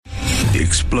The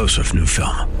explosive new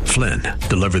film, Flynn,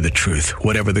 deliver the truth,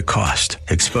 whatever the cost,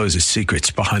 exposes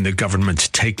secrets behind the government's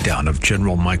takedown of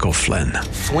General Michael Flynn.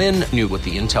 Flynn knew what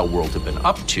the intel world had been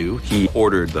up to. He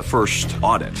ordered the first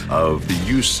audit of the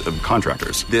use of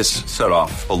contractors. This set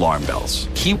off alarm bells.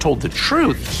 He told the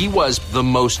truth. He was the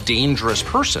most dangerous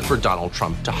person for Donald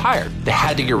Trump to hire. They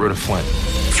had to get rid of Flynn.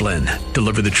 Flynn,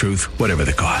 deliver the truth, whatever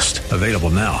the cost. Available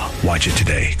now. Watch it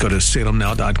today. Go to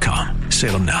salemnow.com.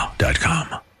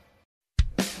 salemnow.com.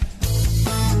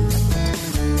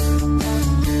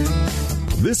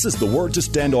 This is the Word to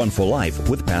Stand On for Life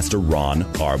with Pastor Ron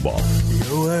Arbaugh.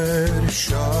 Your word is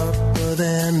sharper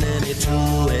than any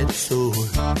two-edged sword,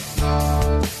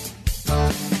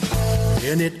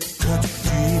 and it cuts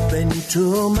deep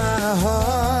into my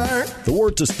heart. The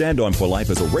Word to Stand On for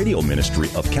Life is a radio ministry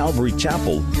of Calvary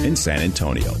Chapel in San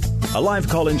Antonio. A live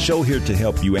call-in show here to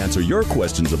help you answer your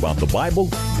questions about the Bible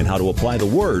and how to apply the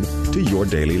Word to your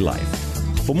daily life.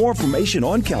 For more information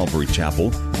on Calvary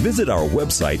Chapel, visit our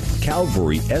website,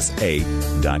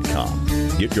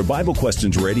 calvarysa.com. Get your Bible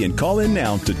questions ready and call in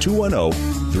now to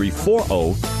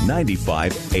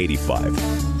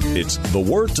 210-340-9585. It's The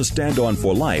Word to Stand On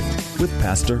for Life with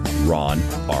Pastor Ron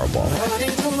Arbaugh.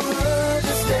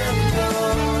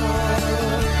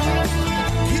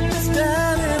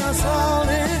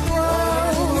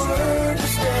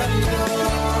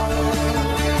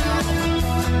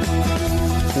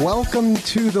 Welcome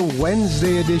to the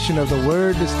Wednesday edition of The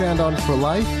Word to Stand On for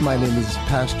Life. My name is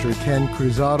Pastor Ken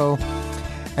Cruzado,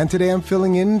 and today I'm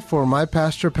filling in for my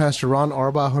pastor, Pastor Ron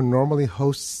Arbaugh, who normally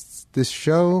hosts this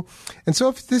show. And so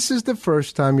if this is the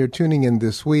first time you're tuning in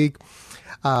this week,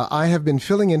 I have been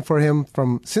filling in for him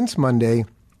since Monday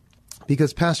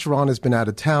because Pastor Ron has been out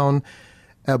of town.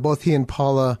 Both he and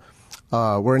Paula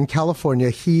were in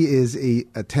California. He is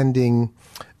attending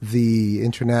the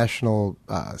International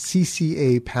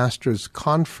CCA Pastors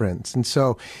Conference. And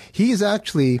so he is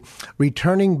actually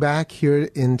returning back here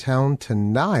in town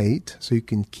tonight, so you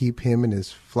can keep him in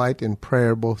his flight in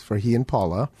prayer, both for he and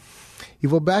Paula. He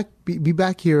will be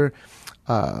back here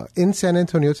in San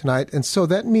Antonio tonight. And so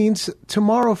that means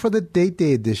tomorrow for the Date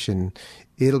Day edition,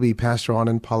 it'll be Pastor Ron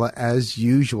and Paula as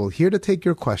usual, here to take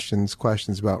your questions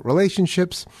about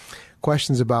relationships,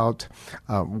 questions about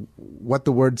what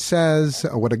the Word says,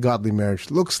 what a godly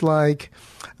marriage looks like.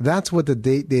 That's what the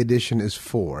Date Day edition is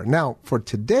for. Now, for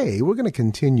today, we're going to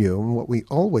continue what we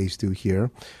always do here,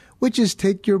 which is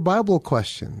take your Bible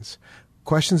questions.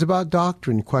 Questions about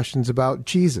doctrine, questions about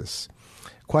Jesus,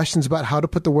 questions about how to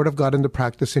put the Word of God into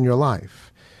practice in your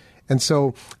life. And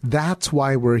so that's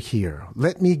why we're here.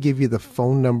 Let me give you the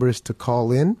phone numbers to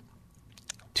call in.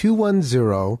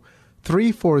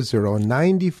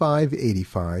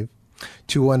 210-340-9585,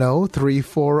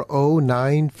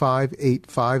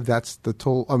 210-340-9585. That's the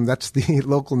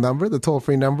local number. The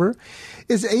toll-free number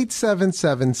is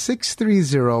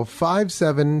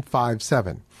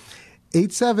 877-630-5757.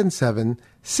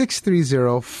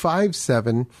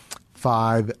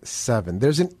 877-630-5757.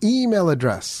 There's an email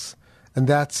address, and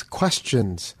that's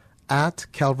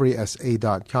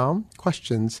questions@calvarysa.com.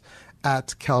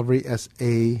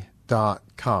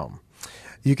 questions@calvarysa.com.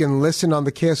 You can listen on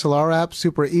the KSLR app,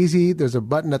 super easy. There's a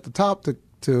button at the top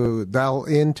to dial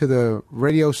into the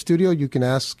radio studio. You can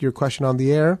ask your question on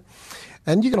the air.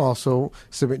 And you can also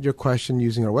submit your question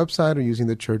using our website or using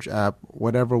the church app,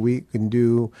 whatever we can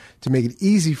do to make it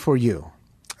easy for you.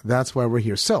 That's why we're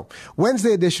here. So,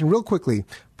 Wednesday edition, real quickly,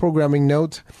 programming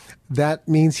note. That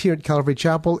means here at Calvary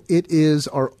Chapel, it is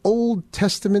our Old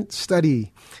Testament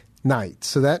study night.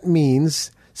 So that means,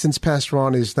 since Pastor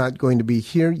Ron is not going to be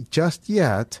here just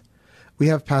yet, we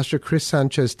have Pastor Chris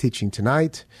Sanchez teaching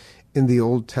tonight in the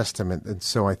Old Testament. And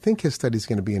so I think his study is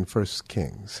going to be in 1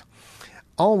 Kings.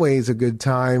 Always a good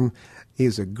time.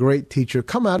 He's a great teacher.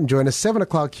 Come out and join us 7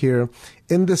 o'clock here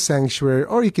in the sanctuary,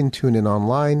 or you can tune in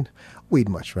online. We'd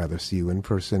much rather see you in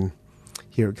person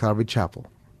here at Calvary Chapel.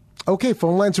 Okay,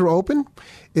 phone lines are open.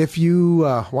 If you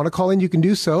want to call in, you can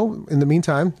do so. In the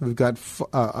meantime, we've got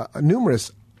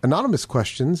numerous anonymous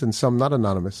questions and some not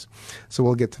anonymous, so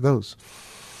we'll get to those.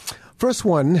 First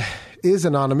one is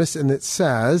anonymous, and it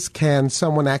says, can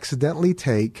someone accidentally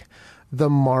take the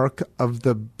mark of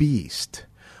the beast?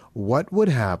 What would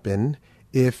happen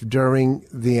if during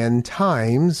the end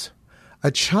times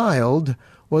a child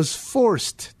was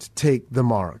forced to take the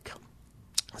mark?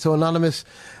 So, anonymous,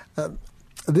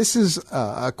 this is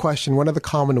a question, one of the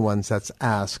common ones that's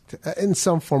asked in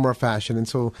some form or fashion, and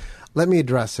so let me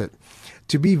address it.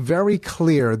 To be very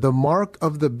clear, the mark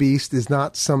of the beast is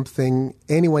not something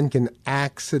anyone can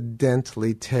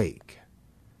accidentally take.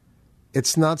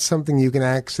 It's not something you can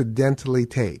accidentally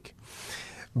take.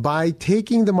 by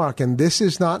taking the mark, and this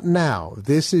is not now,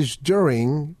 this is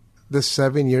during the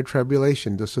 7-year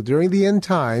tribulation. So during the end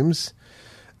times,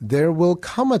 there will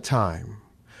come a time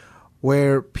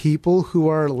where people who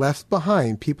are left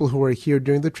behind, people who are here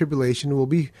during the tribulation, will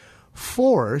be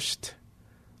forced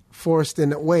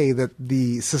in a way that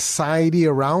the society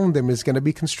around them is going to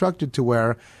be constructed to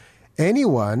where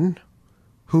anyone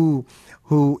who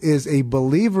is a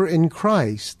believer in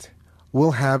Christ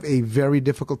will have a very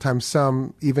difficult time,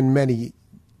 some, even many,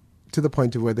 to the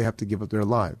point of where they have to give up their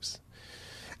lives.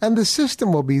 And the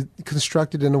system will be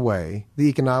constructed in a way, the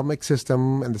economic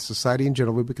system and the society in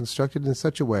general will be constructed in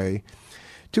such a way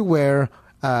to where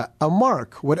a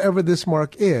mark, whatever this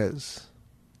mark is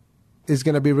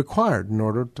going to be required in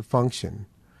order to function.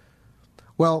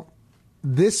 Well,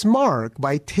 this mark,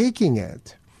 by taking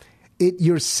it,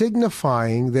 you're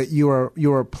signifying that you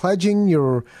are pledging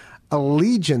your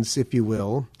allegiance, if you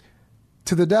will,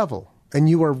 to the devil, and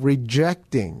you are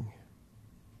rejecting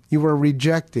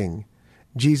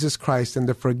Jesus Christ and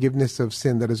the forgiveness of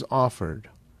sin that is offered.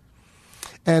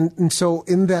 And so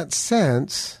in that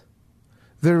sense,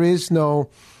 there is no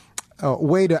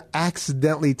way to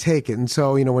accidentally take it. And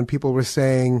so, when people were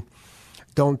saying,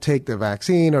 don't take the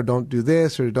vaccine or don't do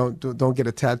this or don't get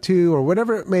a tattoo or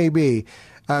whatever it may be,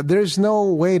 there's no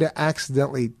way to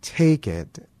accidentally take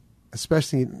it,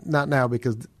 especially not now,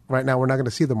 because right now we're not going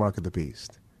to see the mark of the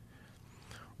beast.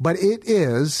 But it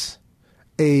is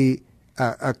a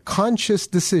conscious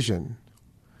decision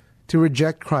to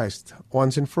reject Christ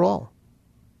once and for all.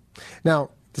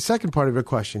 Now, the second part of your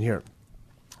question here,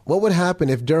 what would happen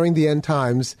if during the end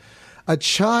times a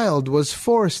child was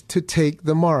forced to take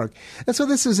the mark? And so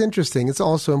this is interesting. It's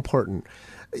also important.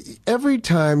 Every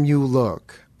time you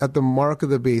look at the mark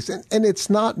of the beast, and it's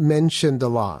not mentioned a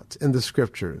lot in the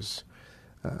scriptures,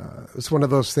 it's one of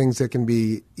those things that can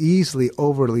be easily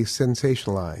overly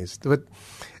sensationalized. But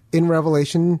in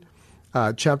Revelation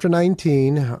chapter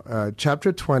 19,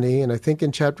 chapter 20, and I think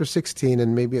in chapter 16,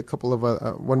 and maybe a couple of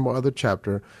one more other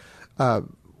chapter,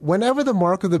 whenever the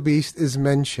mark of the beast is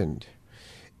mentioned,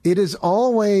 it is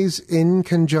always in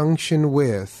conjunction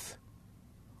with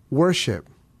worship,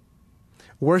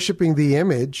 worshiping the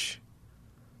image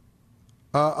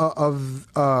of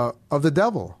the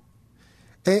devil.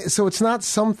 So it's not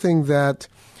something that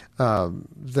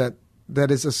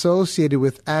is associated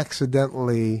with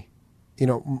accidentally,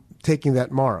 taking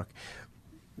that mark.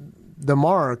 The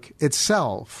mark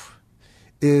itself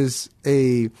is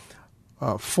a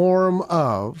form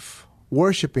of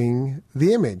worshiping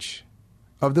the image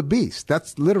of the beast.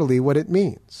 That's literally what it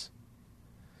means.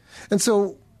 And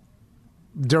so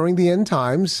during the end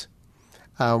times,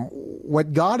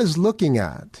 what God is looking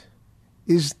at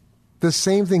is the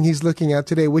same thing he's looking at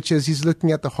today, which is he's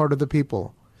looking at the heart of the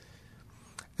people.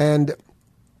 And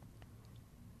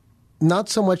not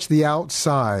so much the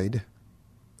outside,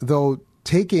 though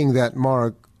taking that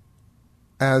mark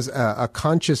as a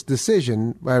conscious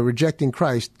decision by rejecting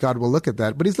Christ, God will look at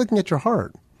that, but he's looking at your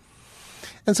heart.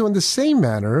 And so in the same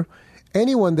manner,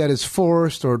 anyone that is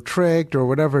forced or tricked or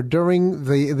whatever during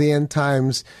the end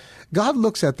times, God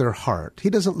looks at their heart. He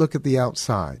doesn't look at the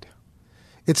outside.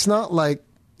 It's not like,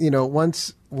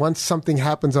 once something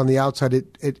happens on the outside,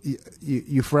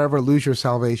 you forever lose your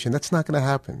salvation. That's not going to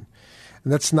happen.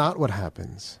 And that's not what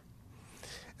happens.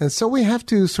 And so we have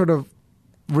to sort of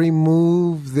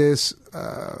remove this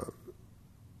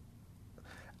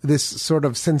sort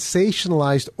of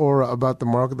sensationalized aura about the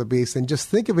mark of the beast and just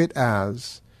think of it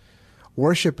as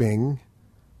worshiping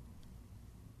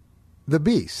the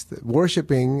beast,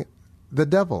 worshiping the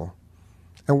devil.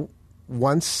 And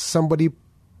once somebody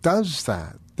does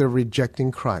that, they're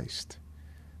rejecting Christ.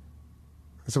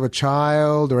 So a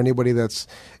child or anybody that's,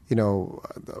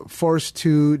 forced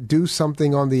to do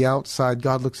something on the outside,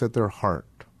 God looks at their heart.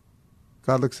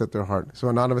 God looks at their heart. So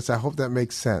Anonymous, I hope that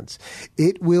makes sense.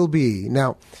 It will be.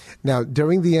 Now,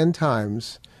 during the end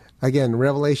times, again,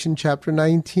 Revelation chapter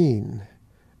 19,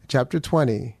 chapter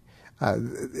 20,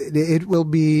 it will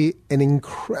be an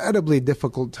incredibly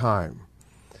difficult time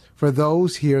for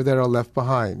those here that are left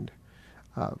behind.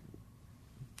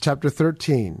 Chapter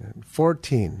 13,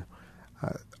 14,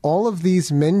 all of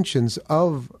these mentions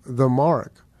of the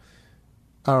mark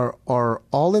are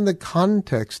all in the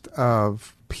context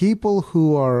of people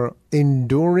who are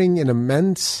enduring an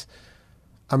immense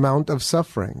amount of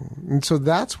suffering. And so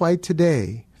that's why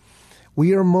today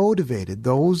we are motivated,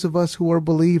 those of us who are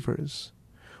believers,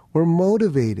 we're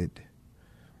motivated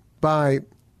by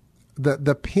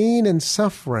the pain and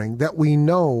suffering that we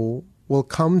know will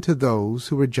come to those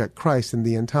who reject Christ in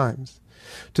the end times,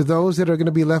 to those that are going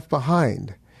to be left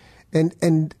behind.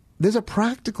 And there's a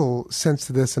practical sense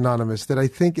to this, Anonymous, that I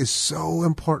think is so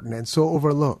important and so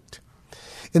overlooked.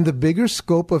 In the bigger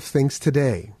scope of things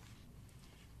today,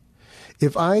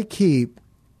 if I keep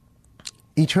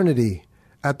eternity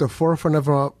at the forefront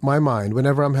of my mind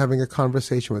whenever I'm having a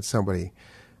conversation with somebody,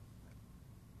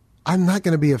 I'm not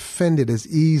going to be offended as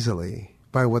easily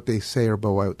by what they say or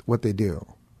by what they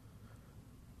do.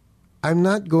 I'm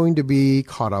not going to be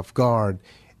caught off guard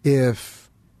if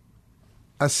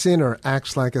a sinner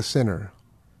acts like a sinner,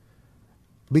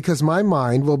 because my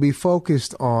mind will be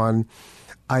focused on,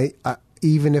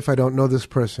 even if I don't know this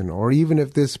person, or even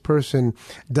if this person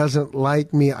doesn't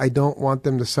like me, I don't want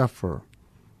them to suffer.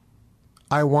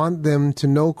 I want them to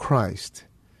know Christ.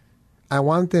 I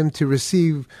want them to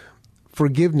receive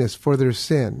forgiveness for their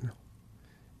sin,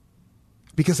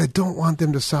 because I don't want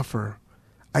them to suffer.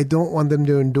 I don't want them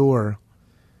to endure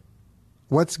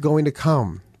what's going to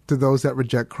come to those that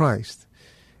reject Christ.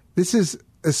 This is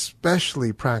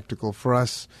especially practical for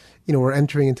us. We're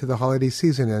entering into the holiday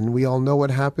season, and we all know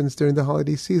what happens during the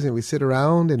holiday season. We sit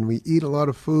around and we eat a lot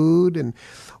of food, and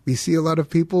we see a lot of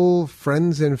people,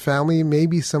 friends and family,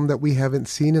 maybe some that we haven't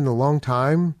seen in a long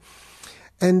time.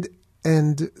 And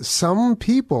some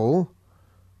people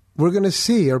we're going to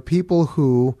see are people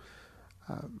who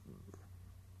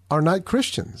are not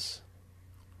Christians.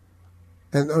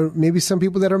 Or maybe some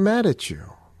people that are mad at you.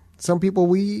 Some people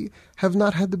we have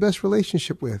not had the best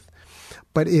relationship with.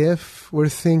 But if we're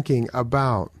thinking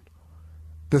about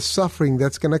the suffering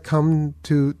that's going to come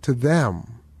to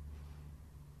them,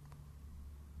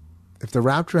 if the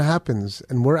rapture happens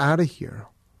and we're out of here,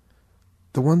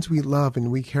 the ones we love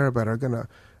and we care about are going to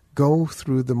go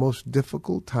through the most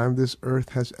difficult time this earth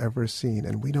has ever seen,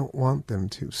 and we don't want them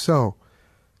to. So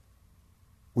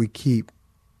we keep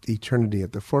eternity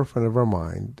at the forefront of our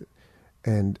mind,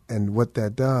 and what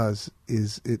that does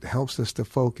is it helps us to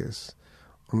focus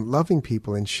on loving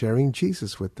people and sharing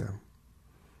Jesus with them.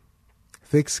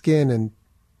 Thick skin and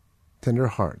tender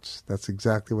hearts. That's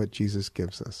exactly what Jesus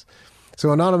gives us.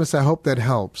 So, Anonymous, I hope that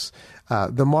helps.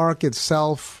 The mark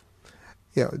itself,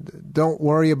 don't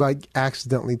worry about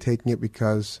accidentally taking it,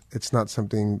 because it's not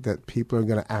something that people are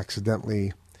going to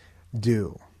accidentally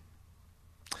do.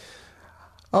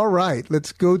 All right,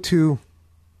 let's go to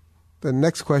the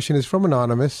next question. Is from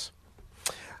Anonymous.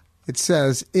 It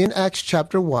says, in Acts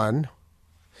chapter 1,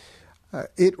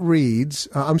 it reads,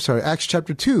 Acts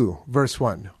chapter 2, verse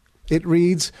 1. It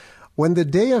reads, when the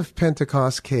day of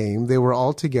Pentecost came, they were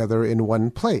all together in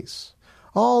one place.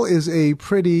 All is a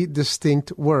pretty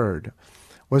distinct word.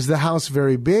 Was the house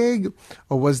very big,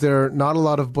 or was there not a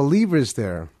lot of believers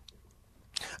there?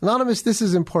 Anonymous, this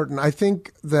is important. I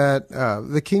think that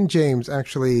the King James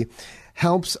actually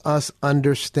helps us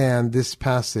understand this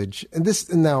passage. And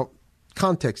now,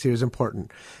 context here is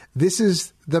important. This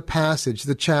is the passage,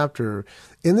 the chapter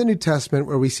in the New Testament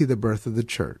where we see the birth of the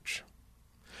church.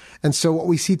 And so what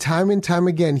we see time and time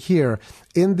again here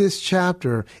in this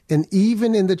chapter, and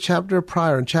even in the chapter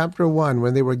prior, in chapter 1,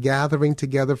 when they were gathering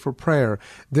together for prayer,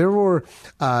 there were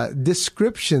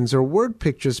descriptions or word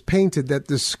pictures painted that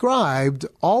described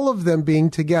all of them being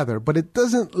together. But it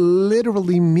doesn't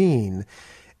literally mean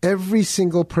every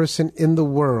single person in the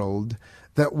world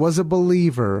that was a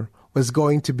believer was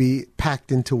going to be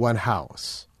packed into one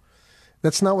house.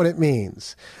 That's not what it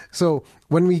means. So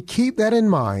when we keep that in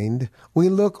mind, we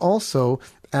look also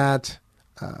at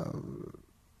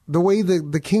the way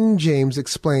the King James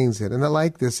explains it. And I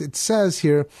like this. It says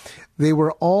here, they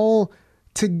were all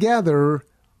together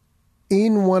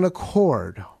in one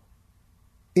accord.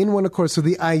 In one accord. So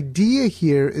the idea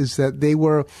here is that they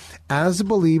were, as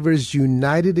believers,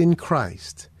 united in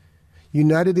Christ.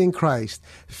 United in Christ.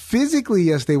 Physically,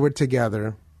 yes, they were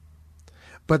together.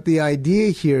 But the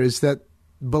idea here is that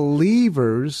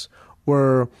believers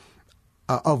were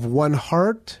of one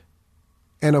heart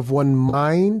and of one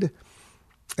mind.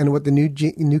 And what the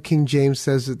New King James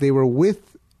says, that they were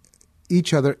with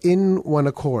each other in one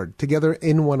accord, together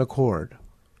in one accord.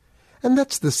 And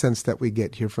that's the sense that we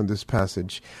get here from this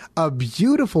passage. A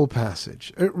beautiful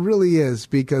passage. It really is,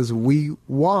 because we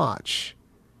watch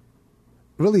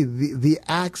really the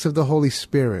acts of the Holy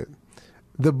Spirit.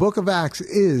 The book of Acts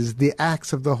is the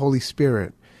acts of the Holy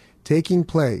Spirit taking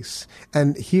place.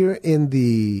 And here in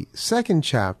the second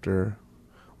chapter,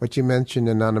 what you mentioned,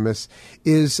 Anonymous,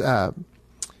 is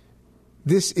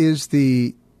this is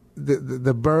the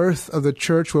birth of the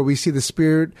church, where we see the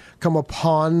Spirit come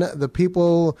upon the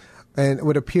people, and it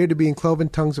would appear to be in cloven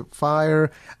tongues of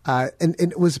fire. And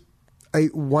it was a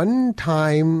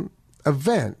one-time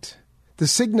event to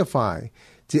signify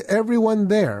to everyone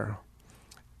there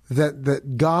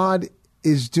that God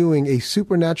is doing a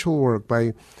supernatural work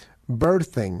by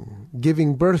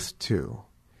giving birth to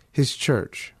his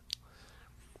church.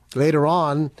 Later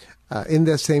on, in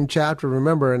that same chapter,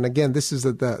 remember, and again, this is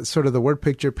the sort of the word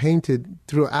picture painted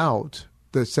throughout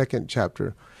the second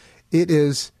chapter. It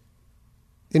is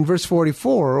in verse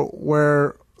 44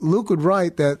 where Luke would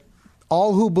write that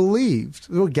all who believed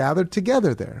were gathered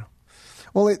together there.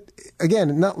 Well,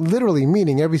 again, not literally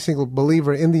meaning every single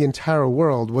believer in the entire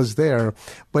world was there,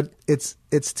 but it's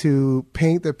to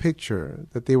paint the picture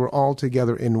that they were all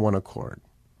together in one accord.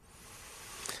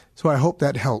 So I hope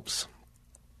that helps.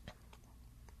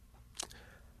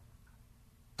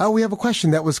 We have a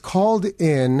question that was called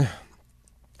in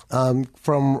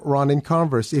from Ron in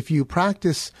Converse. If you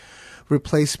practice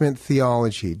replacement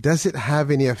theology, does it have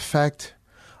any effect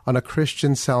on a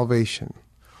Christian salvation?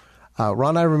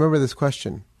 Ron, I remember this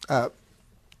question.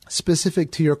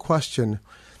 Specific to your question,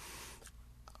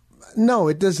 no,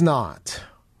 it does not.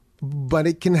 But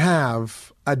it can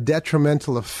have a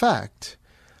detrimental effect,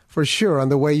 for sure, on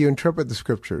the way you interpret the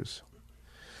Scriptures.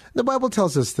 The Bible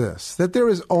tells us this, that there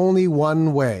is only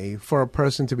one way for a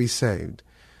person to be saved,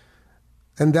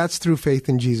 and that's through faith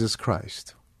in Jesus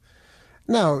Christ.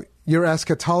 Now, your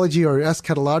eschatology or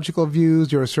eschatological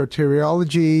views, your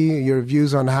soteriology, your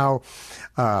views on how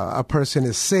a person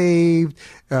is saved,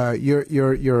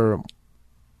 your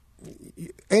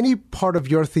any part of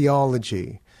your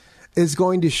theology is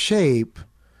going to shape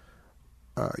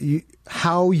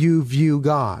how you view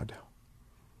God.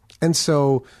 And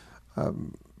so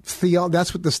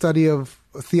that's what the study of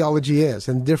theology is,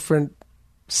 and different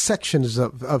sections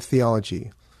of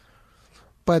theology.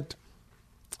 But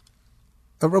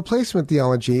a replacement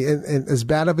theology, and as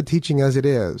bad of a teaching as it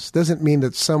is, doesn't mean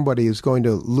that somebody is going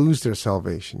to lose their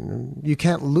salvation. You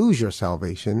can't lose your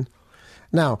salvation.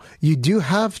 Now, you do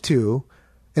have to,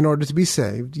 in order to be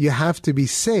saved, you have to be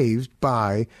saved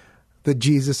by the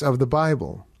Jesus of the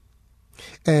Bible.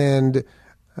 And,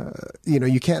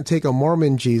 you can't take a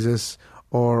Mormon Jesus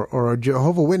or a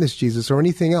Jehovah's Witness Jesus or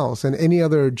anything else and any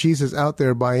other Jesus out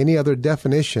there by any other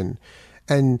definition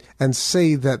and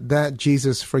say that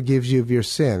Jesus forgives you of your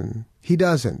sin. He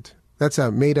doesn't. That's a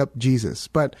made-up Jesus.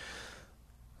 But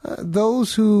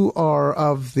those who are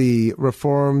of the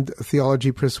Reformed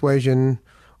theology persuasion,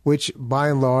 which by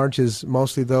and large is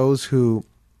mostly those who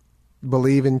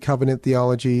believe in covenant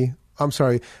theology. I'm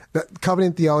sorry, that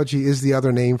covenant theology is the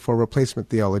other name for replacement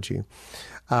theology.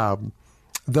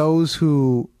 Those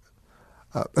who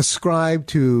ascribe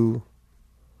to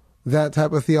that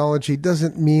type of theology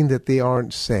doesn't mean that they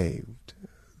aren't saved.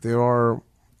 There are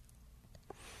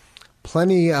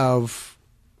plenty of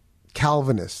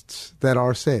Calvinists that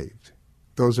are saved,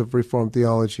 those of Reformed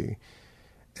theology.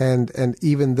 And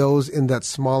even those in that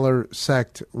smaller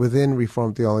sect within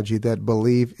Reformed theology that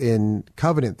believe in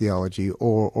covenant theology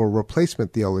or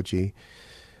replacement theology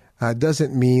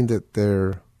doesn't mean that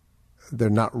they're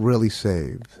not really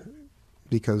saved,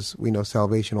 because we know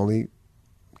salvation only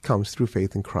comes through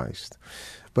faith in Christ.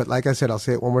 But like I said, I'll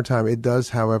say it one more time, it does,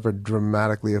 however,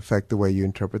 dramatically affect the way you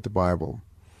interpret the Bible.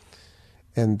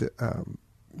 And,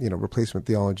 replacement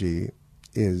theology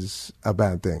is a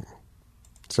bad thing.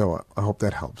 So I hope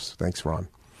that helps. Thanks, Ron.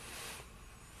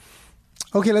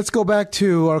 Okay, let's go back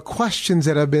to our questions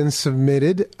that have been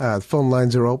submitted. Phone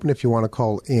lines are open if you want to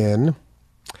call in.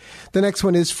 The next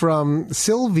one is from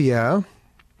Sylvia.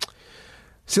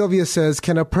 Sylvia says,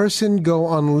 can a person go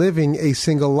on living a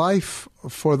single life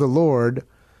for the Lord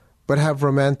but have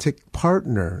romantic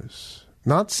partners?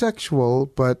 Not sexual,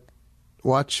 but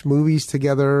watch movies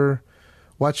together,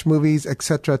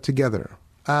 etc. together.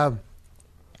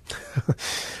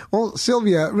 Well,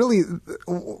 Sylvia, really,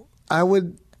 I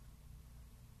would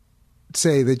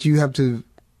say that you have to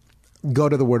go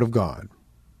to the Word of God.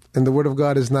 And the Word of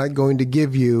God is not going to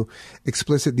give you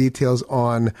explicit details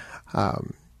on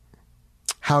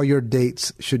how your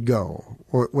dates should go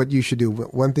or what you should do.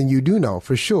 One thing you do know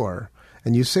for sure,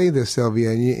 and you say this,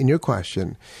 Sylvia, in your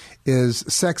question, is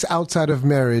sex outside of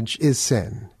marriage is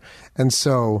sin. And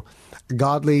so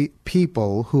godly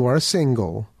people who are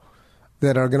single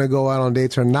that are going to go out on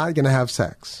dates are not going to have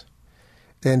sex.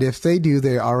 And if they do,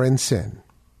 they are in sin.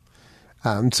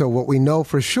 So what we know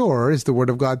for sure is the Word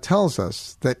of God tells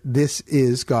us that this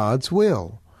is God's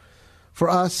will for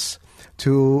us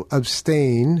to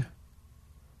abstain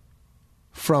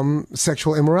from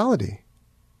sexual immorality.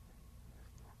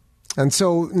 And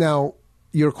so now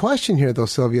your question here, though,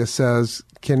 Sylvia, says,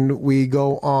 can we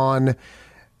go on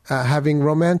having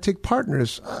romantic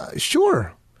partners?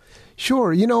 Sure.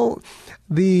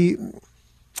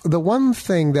 The one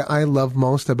thing that I love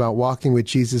most about walking with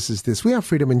Jesus is this. We have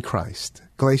freedom in Christ.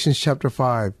 Galatians chapter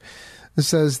 5. It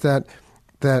says that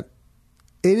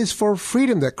It is for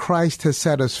freedom that Christ has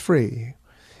set us free.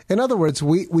 In other words,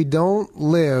 we don't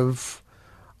live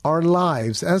our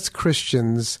lives as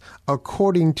Christians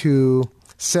according to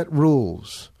set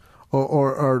rules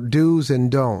or do's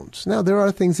and don'ts. Now, there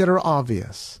are things that are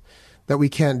obvious that we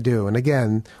can't do. And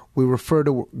again, we refer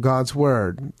to God's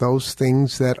Word. Those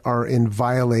things that are in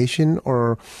violation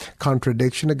or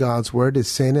contradiction to God's Word is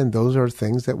sin, and those are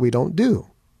things that we don't do.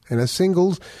 And as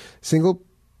single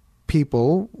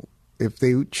people, if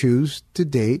they choose to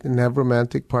date and have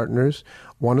romantic partners,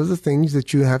 one of the things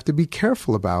that you have to be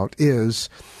careful about is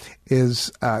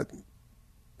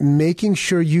making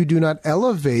sure you do not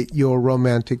elevate your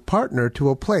romantic partner to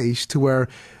a place to where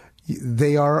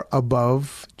they are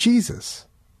above Jesus.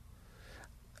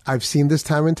 I've seen this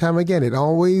time and time again. Not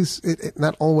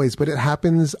always, but it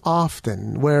happens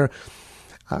often where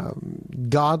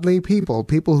godly people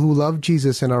who love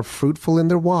Jesus and are fruitful in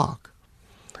their walk,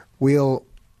 will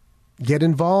get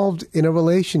involved in a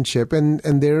relationship, and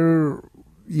they're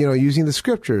using the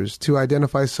scriptures to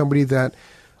identify somebody that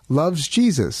loves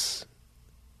Jesus.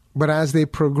 But as they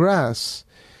progress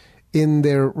in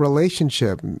their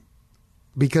relationship,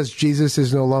 because Jesus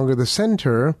is no longer the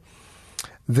center,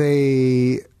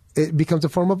 it becomes a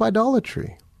form of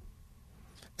idolatry.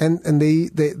 And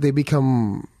they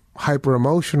become hyper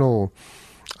emotional.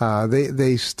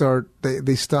 They start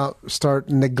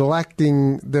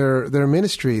neglecting their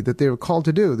ministry that they were called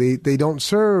to do. They don't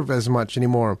serve as much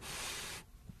anymore.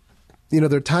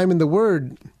 Their time in the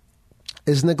Word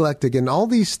is neglected, and all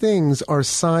these things are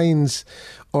signs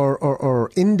or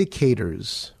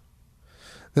indicators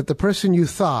that the person you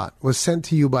thought was sent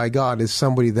to you by God is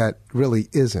somebody that really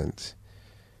isn't,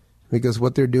 because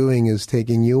what they're doing is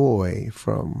taking you away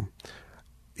from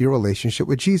your relationship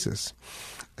with Jesus.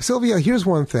 Sylvia, here's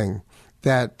one thing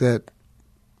that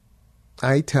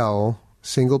I tell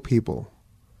single people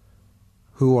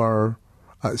who are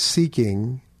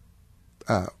seeking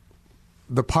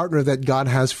the partner that God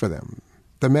has for them,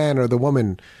 the man or the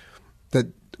woman that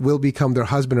will become their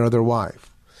husband or their wife.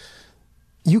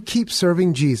 You keep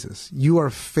serving Jesus. You are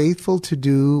faithful to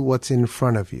do what's in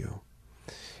front of you.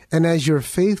 And as you're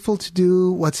faithful to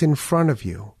do what's in front of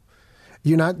you,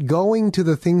 you're not going to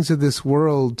the things of this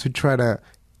world to try to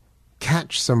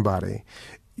catch somebody.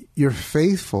 You're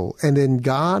faithful, and then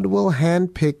God will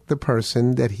handpick the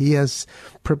person that He has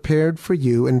prepared for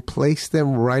you and place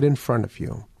them right in front of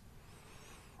you.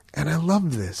 And I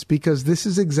love this, because this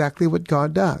is exactly what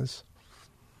God does.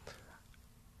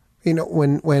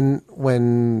 When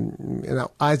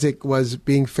Isaac was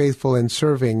being faithful and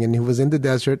serving, and he was in the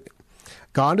desert,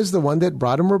 God is the one that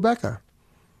brought him Rebekah.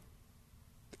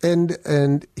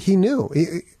 And he knew,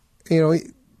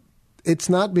 it's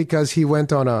not because he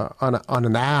went on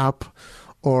an app,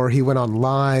 or he went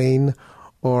online,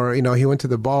 or he went to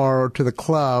the bar or to the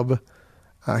club.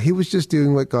 He was just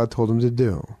doing what God told him to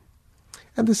do.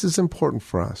 And this is important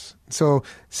for us. So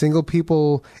single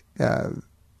people,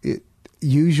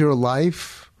 use your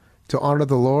life to honor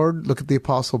the Lord. Look at the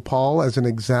Apostle Paul as an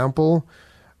example.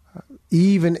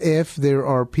 Even if there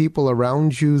are people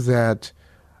around you that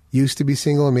used to be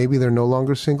single and maybe they're no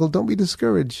longer single, don't be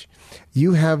discouraged.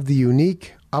 You have the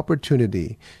unique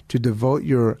opportunity to devote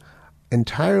your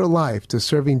entire life to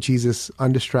serving Jesus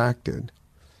undistracted.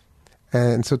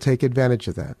 And so take advantage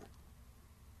of that.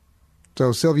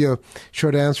 So, Sylvia,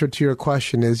 short answer to your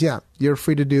question is, yeah, you're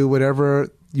free to do whatever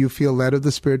you feel led of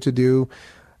the Spirit to do.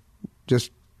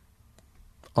 Just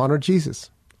honor Jesus.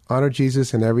 Honor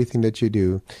Jesus in everything that you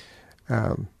do,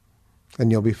 and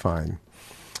you'll be fine.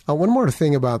 One more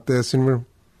thing about this, and we're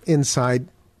inside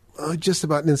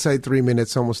 3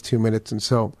 minutes, almost 2 minutes, and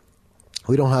so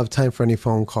we don't have time for any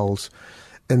phone calls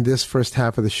in this first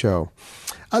half of the show.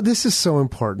 This is so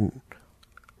important.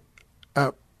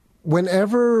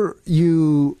 Whenever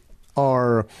you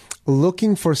are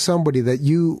looking for somebody that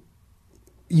you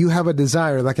have a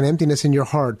desire, like an emptiness in your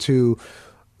heart to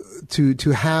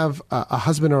have a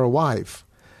husband or a wife,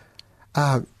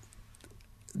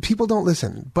 people don't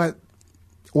listen. But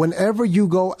whenever you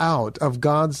go out of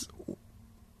God's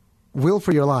will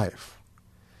for your life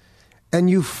and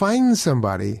you find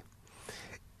somebody,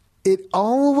 it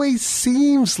always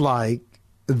seems like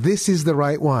this is the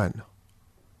right one.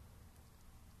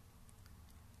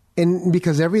 And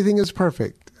because everything is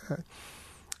perfect.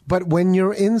 But when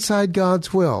you're inside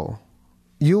God's will,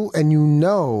 you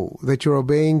know that you're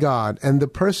obeying God, and the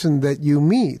person that you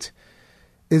meet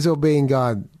is obeying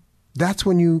God, that's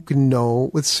when you can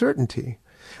know with certainty.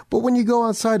 But when you go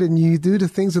outside and you do the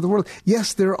things of the world,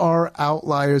 yes, there are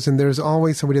outliers, and there's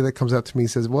always somebody that comes up to me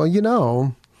and says, well,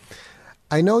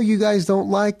 I know you guys don't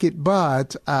like it,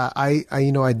 but I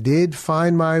did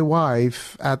find my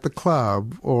wife at the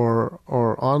club or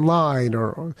online,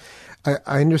 or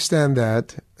I understand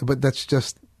that, but it's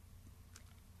just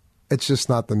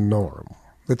not the norm.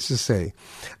 Let's just say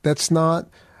that's not.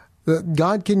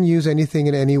 God can use anything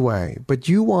in any way, but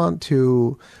you want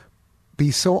to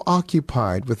be so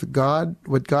occupied with God,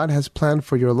 what God has planned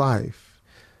for your life,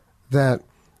 that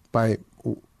by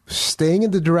staying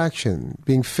in the direction,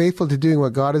 being faithful to doing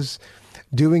what God is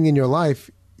doing in your life,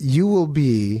 you will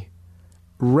be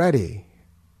ready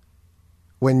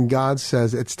when God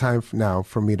says it's time now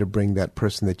for me to bring that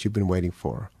person that you've been waiting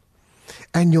for.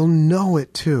 And you'll know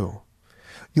it too.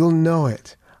 You'll know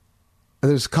it.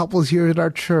 There's couples here at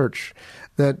our church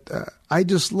that I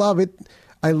just love it.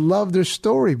 I love their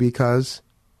story because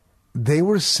they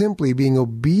were simply being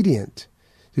obedient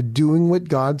to doing what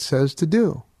God says to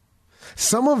do.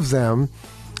 Some of them,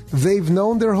 they've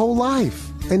known their whole life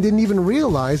and didn't even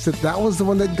realize that that was the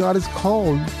one that God has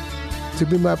called to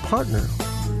be my partner.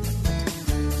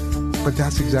 But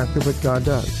that's exactly what God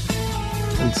does.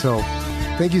 And so,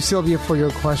 thank you, Sylvia, for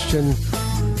your question.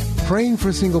 Praying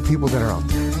for single people that are out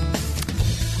there.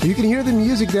 You can hear the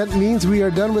music. That means we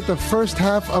are done with the first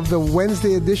half of the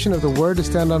Wednesday edition of The Word to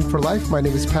Stand On for Life. My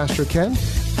name is Pastor Ken,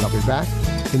 and I'll be back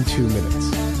in 2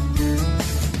 minutes.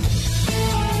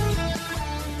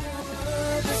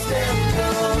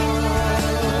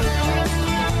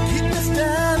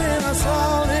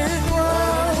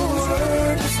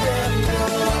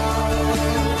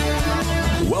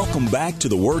 Welcome back to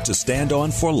the Word to Stand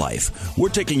On for Life. We're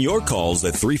taking your calls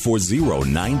at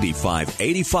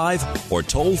 340-9585 or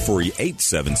toll free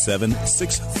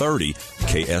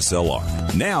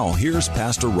 877-630-KSLR. Now, here's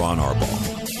Pastor Ron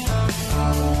Arbaugh.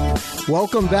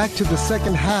 Welcome back to the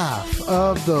second half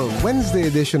of the Wednesday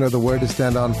edition of the Word to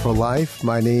Stand On for Life.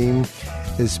 My name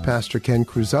is Pastor Ken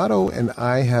Cruzado, and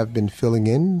I have been filling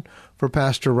in for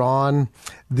Pastor Ron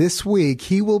this week.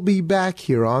 He will be back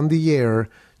here on the air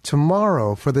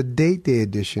tomorrow for the Date Day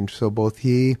edition. So both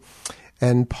he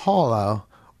and Paula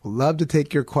will love to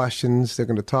take your questions. They're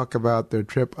going to talk about their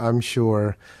trip, I'm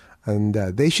sure. And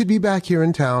they should be back here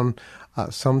in town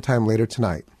sometime later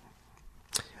tonight.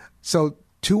 So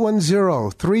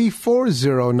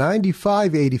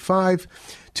 210-340-9585,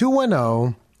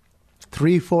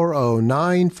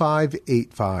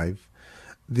 210-340-9585.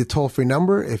 The toll-free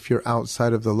number, if you're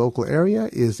outside of the local area,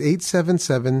 is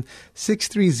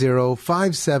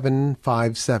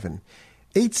 877-630-5757.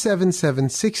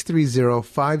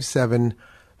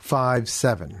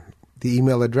 877-630-5757. The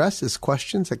email address is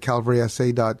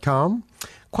questions@calvarysa.com.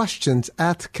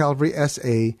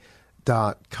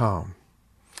 questions@calvarysa.com.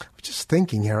 I'm just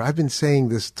thinking here, I've been saying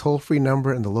this toll-free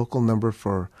number and the local number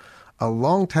for a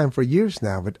long time, for years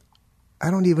now, but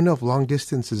I don't even know if long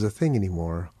distance is a thing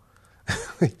anymore.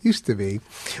 It used to be.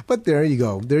 But there you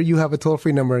go. There you have a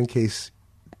toll-free number in case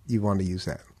you want to use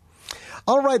that.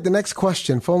 All right, the next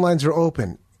question, phone lines are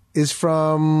open, is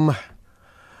from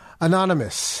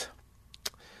Anonymous.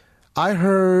 I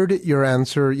heard your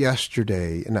answer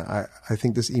yesterday, and I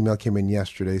think this email came in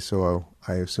yesterday, so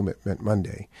I assume it meant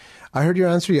Monday. I heard your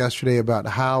answer yesterday about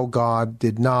how God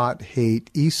did not hate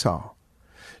Esau.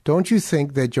 Don't you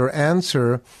think that your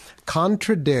answer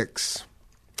contradicts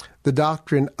the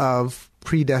doctrine of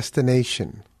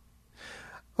predestination?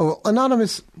 Well,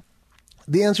 Anonymous,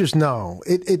 the answer is no,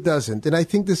 it doesn't. And I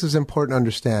think this is important to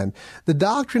understand. The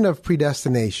doctrine of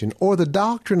predestination, or the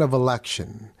doctrine of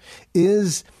election,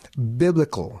 is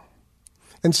biblical.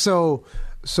 And so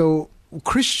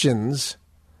Christians,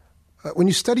 when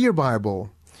you study your Bible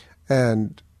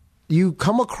and you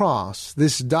come across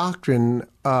this doctrine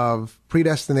of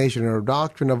predestination or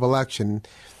doctrine of election,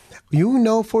 you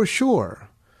know for sure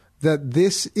that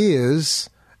this is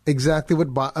exactly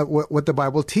what the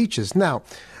Bible teaches. Now,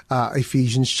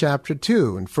 Ephesians chapter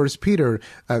 2 and 1 Peter,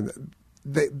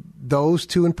 those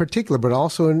two in particular, but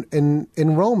also in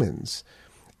Romans,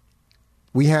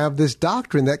 we have this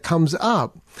doctrine that comes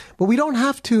up, but we don't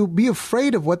have to be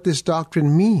afraid of what this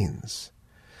doctrine means.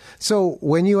 So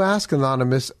when you ask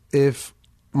Anonymous if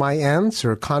my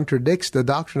answer contradicts the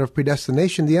doctrine of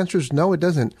predestination, the answer is no, it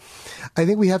doesn't. I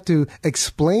think we have to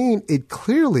explain it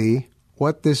clearly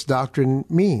what this doctrine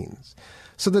means.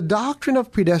 So the doctrine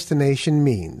of predestination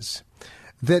means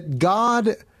that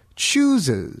God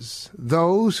chooses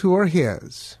those who are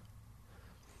His.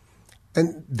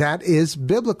 And that is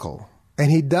biblical.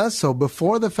 And He does so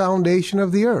before the foundation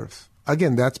of the earth.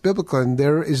 Again, that's biblical, and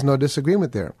there is no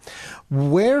disagreement there.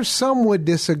 Where some would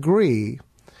disagree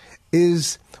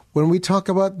is when we talk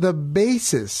about the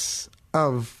basis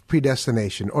of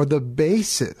predestination or the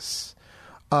basis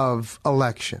of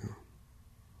election.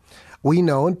 we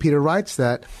know, and Peter writes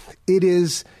that, it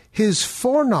is his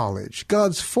foreknowledge,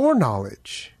 God's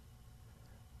foreknowledge,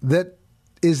 that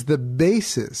is the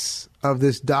basis of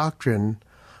this doctrine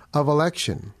of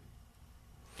election.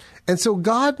 And so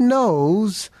God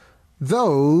knows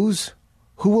those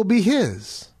who will be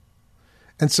his.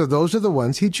 And so those are the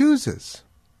ones he chooses.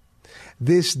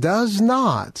 This does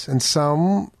not, and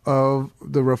some of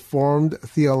the Reformed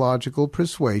theological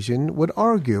persuasion would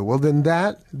argue, well, then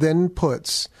that then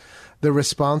puts the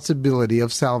responsibility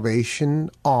of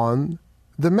salvation on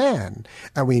the man.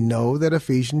 And we know that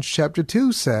Ephesians chapter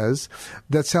 2 says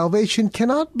that salvation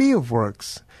cannot be of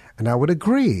works. And I would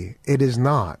agree, it is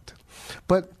not.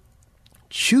 But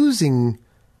choosing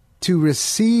to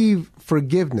receive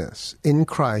forgiveness in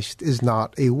Christ is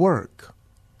not a work.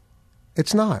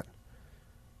 It's not.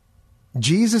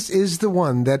 Jesus is the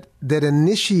one that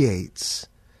initiates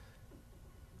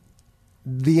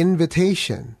the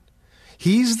invitation.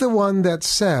 He's the one that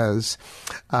says,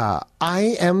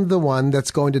 I am the one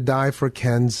that's going to die for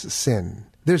Ken's sin.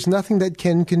 There's nothing that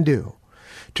Ken can do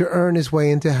to earn his way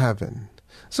into heaven.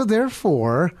 So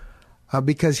therefore,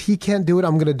 because he can't do it,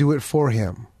 I'm going to do it for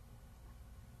him.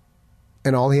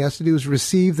 And all he has to do is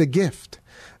receive the gift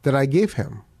that I gave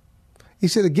him. He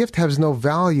said the gift has no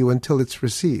value until it's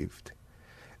received.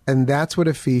 And that's what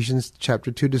Ephesians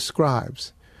chapter 2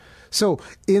 describes. So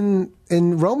in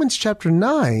Romans chapter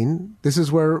 9, this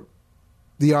is where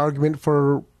the argument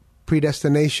for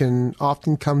predestination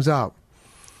often comes up.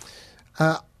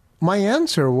 My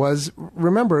answer was,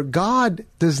 remember, God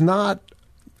does not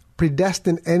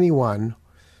predestine anyone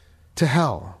to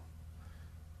hell.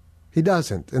 He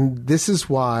doesn't. And this is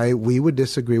why we would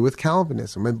disagree with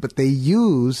Calvinism. But they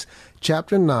use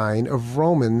chapter 9 of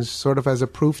Romans sort of as a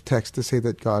proof text to say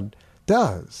that God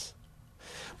does.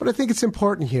 But I think it's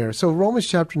important here. So Romans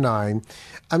chapter 9,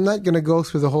 I'm not going to go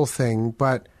through the whole thing,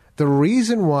 but the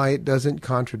reason why it doesn't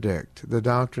contradict the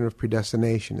doctrine of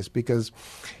predestination is because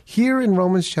here in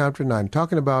Romans chapter 9,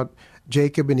 talking about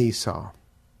Jacob and Esau,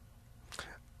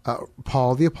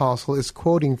 Paul the Apostle is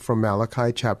quoting from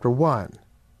Malachi chapter 1.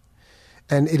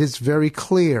 And it is very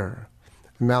clear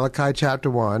in Malachi chapter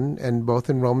 1 and both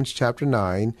in Romans chapter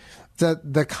 9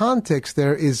 that the context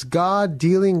there is God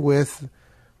dealing with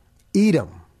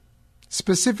Edom.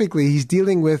 Specifically, he's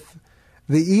dealing with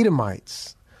the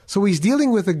Edomites. So he's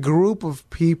dealing with a group of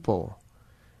people.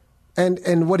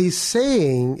 And what he's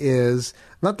saying is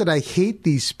not that I hate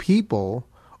these people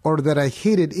or that I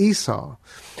hated Esau,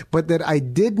 but that I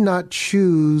did not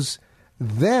choose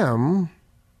them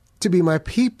to be my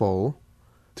people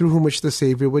through whom which the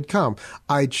Savior would come.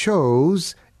 I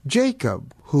chose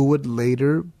Jacob, who would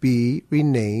later be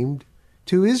renamed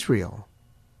to Israel.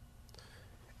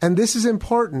 And this is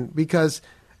important because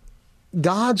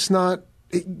God is not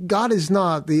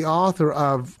the author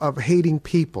of hating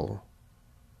people.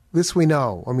 This we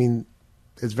know. I mean,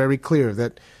 it's very clear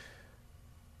that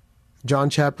John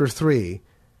chapter 3,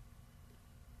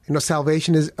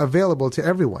 salvation is available to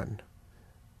everyone.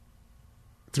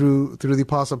 Through the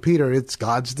Apostle Peter, it's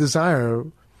God's desire,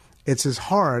 it's his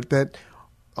heart that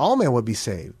all men would be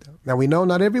saved. Now we know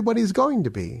not everybody is going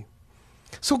to be.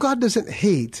 So God doesn't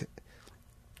hate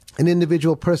an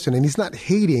individual person, and he's not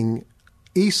hating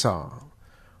Esau.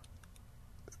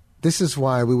 This is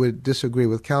why we would disagree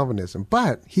with Calvinism.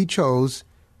 But he chose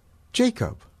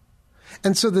Jacob.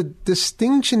 And so the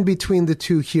distinction between the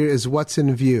two here is what's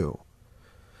in view.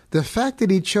 The fact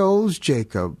that he chose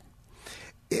Jacob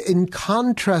in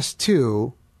contrast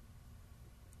to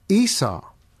Esau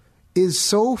is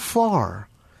so far.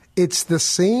 It's the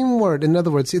same word. In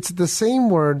other words, it's the same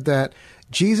word that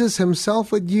Jesus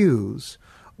himself would use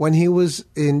when he was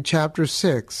in chapter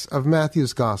 6 of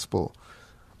Matthew's Gospel,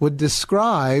 would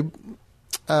describe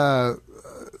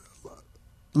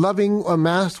loving a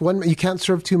master. One, you can't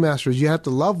serve two masters. You have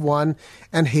to love one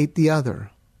and hate the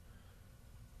other.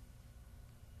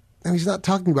 And he's not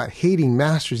talking about hating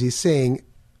masters. He's saying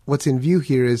what's in view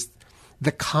here is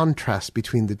the contrast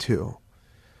between the two.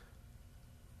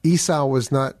 Esau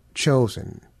was not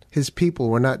chosen. His people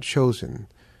were not chosen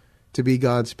to be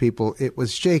God's people. It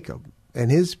was Jacob and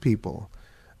his people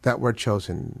that were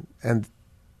chosen. And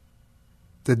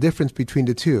the difference between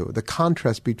the two, the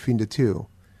contrast between the two,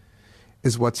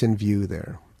 is what's in view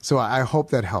there. So I hope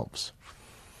that helps.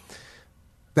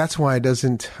 That's why it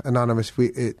doesn't, Anonymous,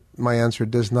 my answer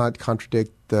does not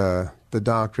contradict the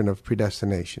doctrine of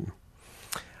predestination.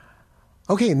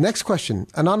 Okay, next question.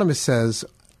 Anonymous says,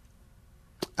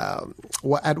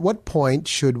 at what point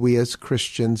should we as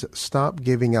Christians stop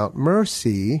giving out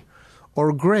mercy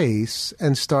or grace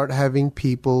and start having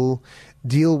people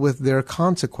deal with their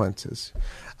consequences?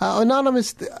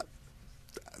 Anonymous,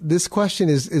 this question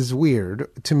is weird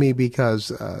to me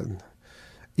because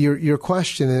your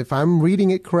question, if I'm reading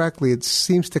it correctly, it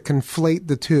seems to conflate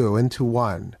the two into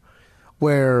one,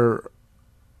 where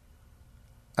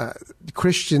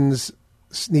Christians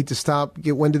need to stop.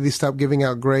 When do they stop giving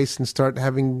out grace and start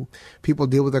having people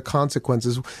deal with their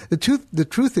consequences? The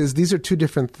truth is, these are two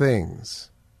different things.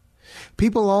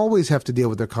 People always have to deal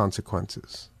with their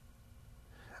consequences,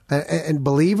 and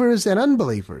believers and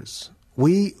unbelievers.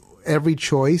 Every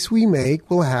choice we make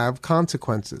will have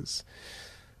consequences,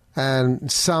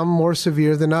 and some more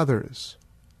severe than others.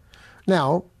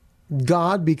 Now,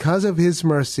 God, because of His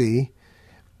mercy,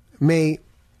 may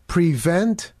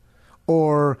prevent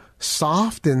or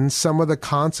soften some of the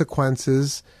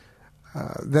consequences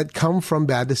that come from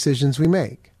bad decisions we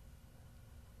make.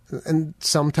 And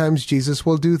sometimes Jesus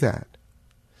will do that.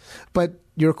 But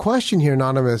your question here,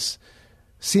 Anonymous,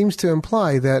 seems to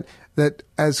imply that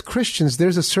as Christians,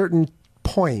 there's a certain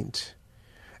point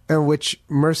at which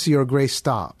mercy or grace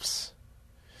stops.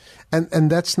 And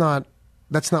that's not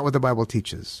what the Bible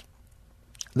teaches.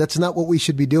 That's not what we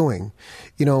should be doing.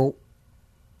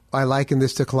 I liken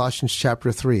this to Colossians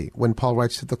chapter 3, when Paul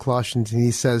writes to the Colossians and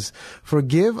he says,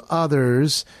 forgive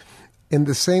others in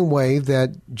the same way that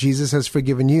Jesus has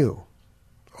forgiven you,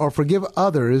 or forgive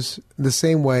others the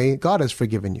same way God has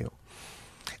forgiven you.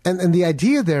 And the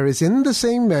idea there is, in the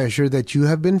same measure that you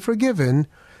have been forgiven,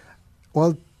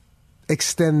 well,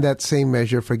 extend that same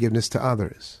measure of forgiveness to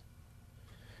others.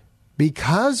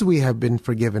 Because we have been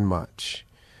forgiven much,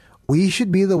 we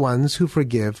should be the ones who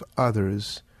forgive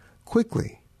others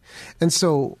quickly. And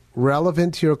so,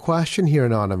 relevant to your question here,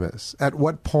 Anonymous, at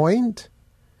what point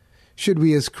should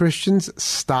we as Christians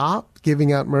stop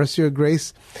giving out mercy or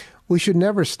grace? We should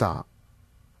never stop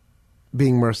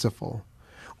being merciful.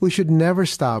 We should never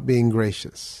stop being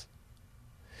gracious.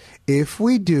 If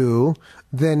we do,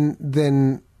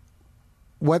 then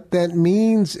what that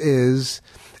means is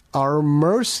our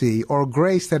mercy or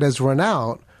grace that has run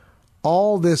out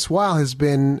all this while has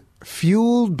been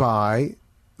fueled by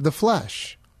the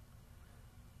flesh.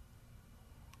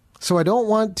 So I don't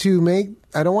want you to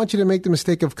make the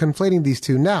mistake of conflating these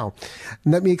two. Now,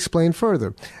 let me explain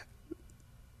further.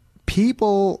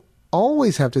 People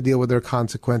always have to deal with their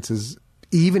consequences,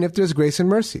 even if there's grace and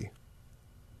mercy.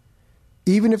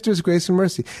 Even if there's grace and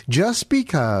mercy. Just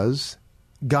because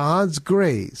God's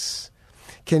grace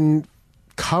can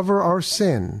cover our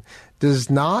sin does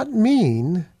not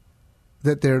mean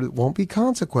that there won't be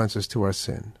consequences to our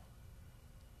sin.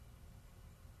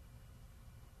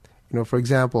 For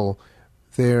example,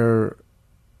 there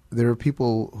are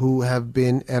people who have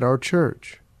been at our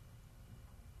church.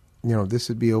 This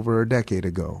would be over a decade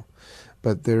ago.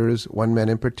 But there's one man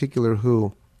in particular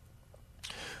who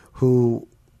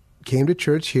came to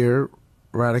church here,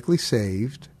 radically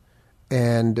saved,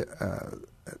 and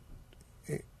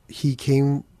he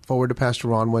came forward to Pastor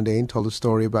Ron one day and told a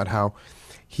story about how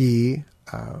he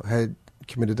had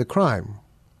committed a crime.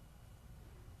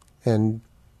 And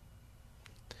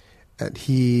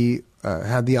he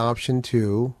had the option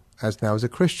to, as a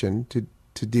Christian,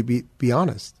 to be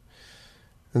honest.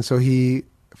 And so he,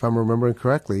 if I'm remembering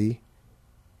correctly,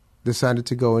 decided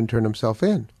to go and turn himself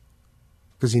in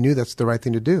because he knew that's the right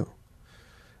thing to do.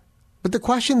 But the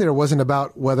question there wasn't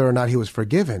about whether or not he was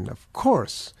forgiven. Of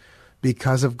course,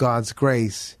 because of God's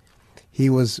grace, he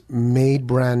was made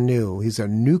brand new. He's a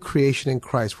new creation in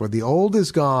Christ, where the old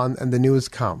is gone and the new has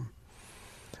come,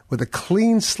 with a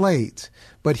clean slate.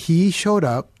 But he showed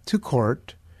up to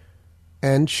court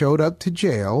and showed up to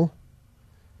jail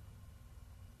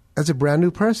as a brand new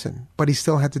person, but he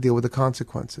still had to deal with the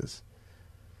consequences.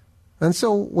 And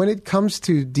so when it comes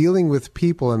to dealing with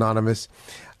people, Anonymous,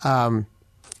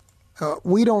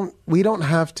 we don't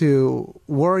have to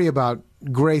worry about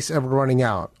grace ever running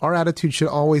out. Our attitude should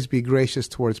always be gracious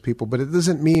towards people, but it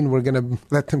doesn't mean we're going to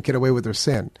let them get away with their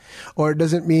sin. Or it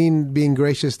doesn't mean being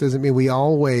gracious doesn't mean we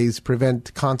always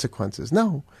prevent consequences.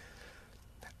 No.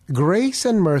 Grace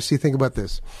and mercy, think about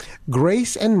this.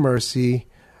 Grace and mercy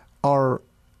are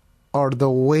the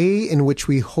way in which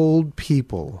we hold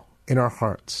people in our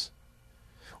hearts.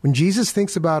 When Jesus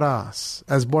thinks about us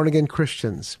as born-again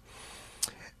Christians,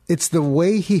 it's the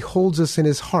way he holds us in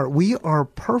his heart. We are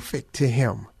perfect to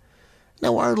him.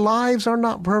 Now, our lives are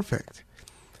not perfect,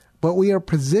 but we are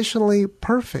positionally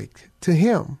perfect to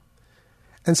him.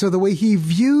 And so the way he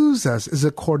views us is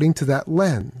according to that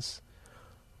lens.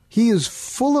 He is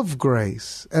full of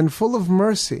grace and full of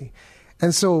mercy.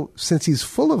 And so since he's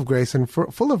full of grace and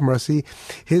full of mercy,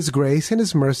 his grace and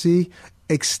his mercy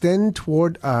extend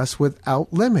toward us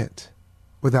without limit,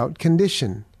 without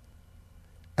condition.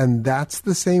 And that's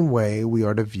the same way we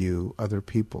are to view other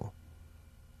people.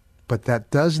 But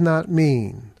that does not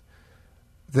mean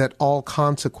that all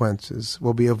consequences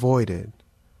will be avoided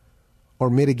or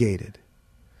mitigated.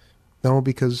 No,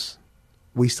 because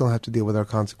we still have to deal with our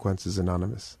consequences,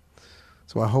 Anonymous.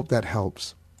 So I hope that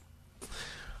helps.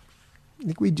 I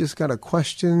think we just got a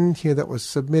question here that was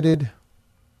submitted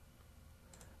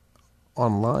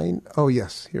online. Oh,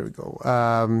 yes. Here we go.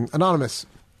 Anonymous.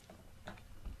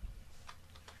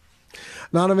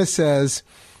 Anonymous says,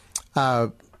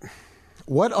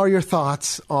 what are your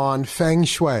thoughts on Feng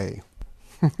Shui?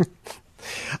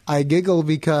 I giggle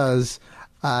because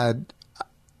I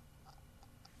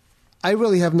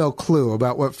really have no clue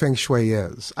about what Feng Shui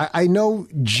is. I know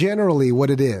generally what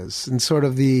it is and sort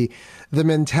of the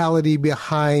mentality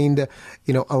behind,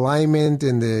 alignment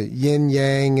and the yin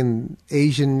yang and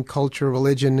Asian culture,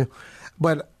 religion.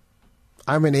 But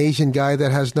I'm an Asian guy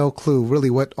that has no clue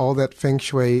really what all that Feng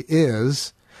Shui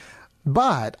is.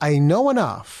 But I know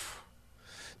enough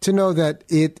to know that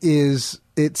it's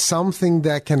something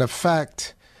that can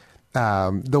affect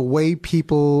the way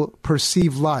people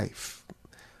perceive life.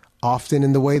 Often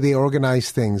in the way they organize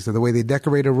things, the way they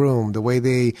decorate a room, the way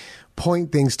they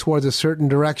point things towards a certain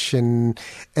direction.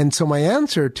 And so my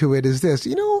answer to it is this,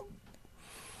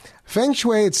 Feng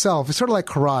Shui itself is sort of like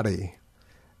karate.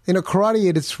 Karate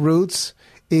at its roots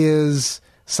is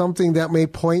something that may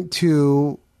point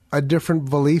to a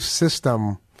different belief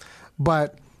system,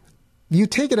 but you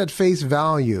take it at face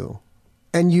value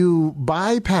and you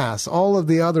bypass all of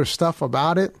the other stuff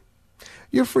about it,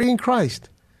 you're free in Christ.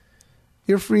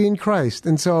 You're free in Christ.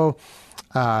 And so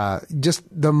just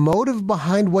the motive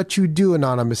behind what you do,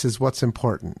 Anonymous, is what's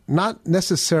important. Not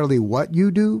necessarily what you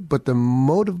do, but the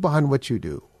motive behind what you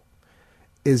do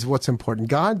is what's important.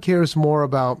 God cares more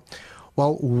about,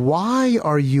 why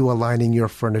are you aligning your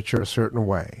furniture a certain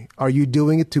way? Are you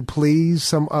doing it to please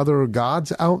some other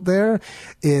gods out there?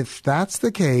 If that's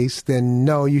the case, then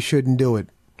no, you shouldn't do it.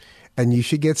 And you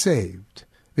should get saved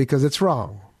because it's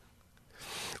wrong.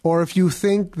 Or if you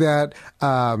think that,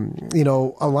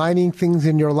 aligning things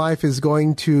in your life is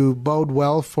going to bode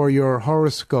well for your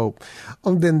horoscope,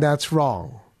 then that's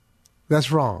wrong. That's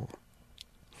wrong.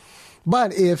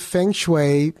 But if Feng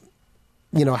Shui,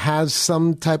 has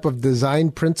some type of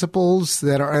design principles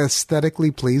that are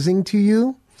aesthetically pleasing to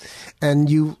you, and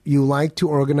you like to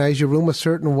organize your room a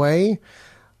certain way,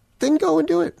 then go and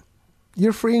do it.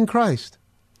 You're free in Christ.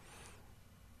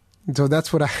 So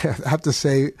that's what I have to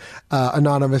say,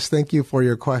 Anonymous. Thank you for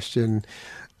your question.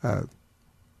 Part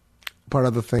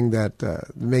of the thing that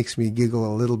makes me giggle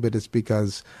a little bit is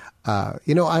because, I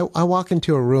walk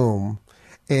into a room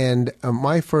and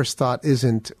my first thought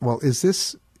isn't, is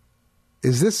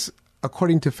this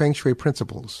according to Feng Shui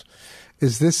principles?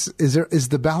 Is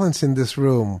the balance in this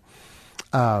room,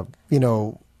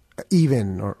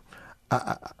 even? Or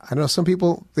I know some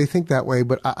people, they think that way,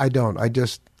 but I don't.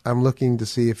 I'm looking to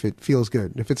see if it feels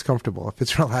good, if it's comfortable, if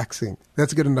it's relaxing.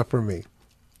 That's good enough for me.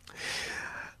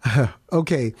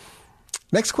 Okay.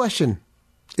 Next question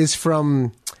is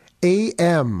from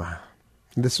AM.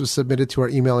 This was submitted to our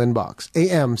email inbox.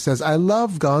 AM says, I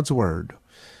love God's word.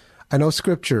 I know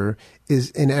Scripture is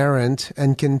inerrant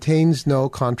and contains no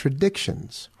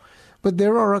contradictions. But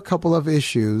there are a couple of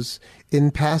issues in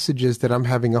passages that I'm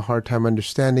having a hard time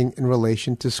understanding in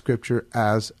relation to Scripture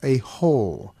as a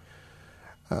whole.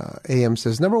 AM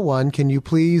says, number one, can you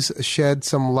please shed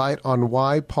some light on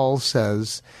why Paul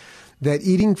says that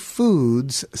eating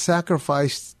foods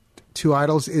sacrificed to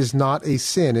idols is not a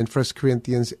sin in 1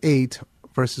 Corinthians 8,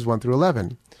 verses 1 through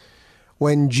 11?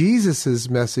 When Jesus'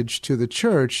 message to the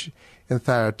church in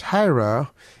Thyatira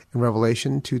in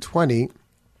Revelation 2:20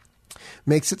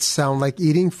 makes it sound like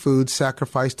eating food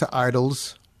sacrificed to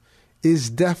idols is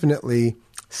definitely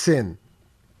sin.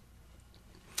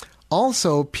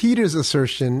 Also, Peter's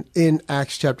assertion in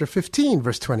Acts chapter 15,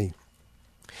 verse 20,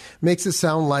 makes it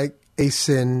sound like a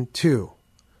sin too.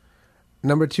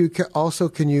 Number two,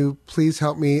 can you please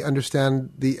help me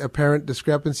understand the apparent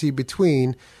discrepancy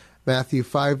between Matthew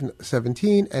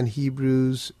 5:17 and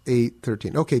Hebrews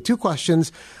 8:13? Okay, two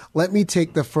questions. Let me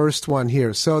take the first one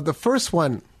here. So the first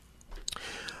one,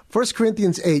 1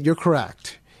 Corinthians 8, you're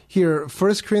correct. Here,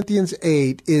 1 Corinthians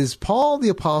 8 is Paul the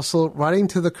Apostle writing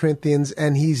to the Corinthians,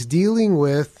 and he's dealing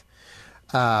with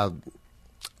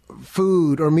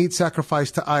food or meat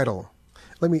sacrificed to idol.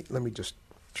 Let me just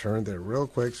turn there real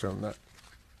quick so I'm not...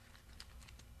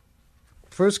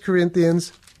 1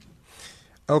 Corinthians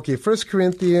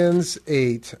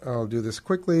 8. I'll do this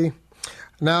quickly.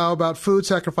 Now, about food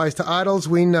sacrificed to idols,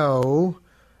 we know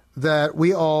that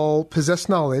we all possess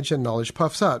knowledge, and knowledge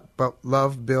puffs up, but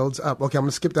love builds up. Okay, I'm going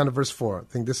to skip down to verse 4. I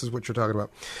think this is what you're talking about.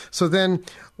 So then,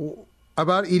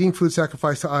 about eating food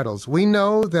sacrificed to idols. We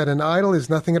know that an idol is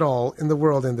nothing at all in the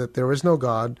world and that there is no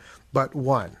God but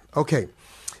one. Okay,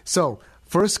 so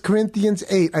 1 Corinthians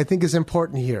 8, I think, is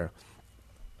important here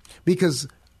because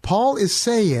Paul is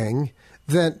saying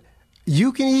that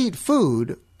you can eat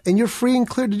food and you're free and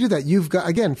clear to do that. You've got,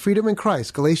 again, freedom in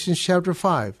Christ, Galatians chapter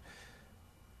 5.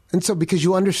 And so because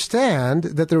you understand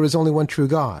that there is only one true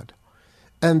God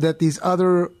and that these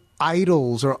other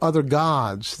idols or other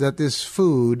gods that this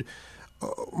food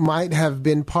might have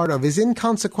been part of is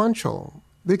inconsequential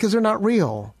because they're not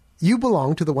real. You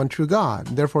belong to the one true God,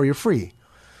 and therefore you're free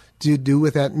to do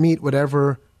with that meat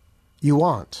whatever you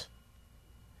want.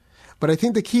 But I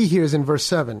think the key here is in verse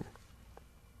 7.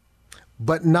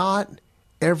 But not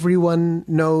everyone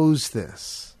knows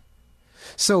this.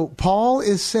 So Paul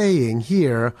is saying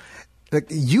here that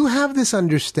you have this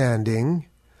understanding,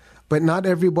 but not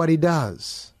everybody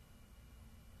does.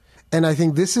 And I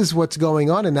think this is what's going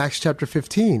on in Acts chapter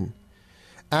 15.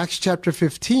 Acts chapter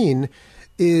 15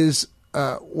 is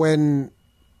when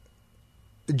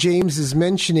James is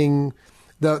mentioning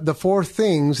the four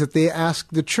things that they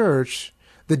asked the church,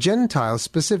 the Gentiles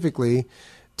specifically,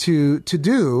 to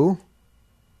do.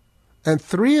 And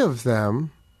three of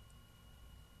them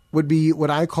would be what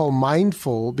I call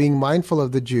mindful, being mindful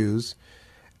of the Jews.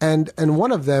 And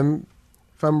one of them,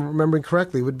 if I'm remembering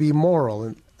correctly, would be moral.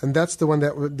 And that's the one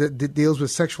that deals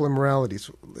with sexual immorality.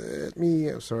 So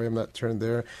sorry, I'm not turned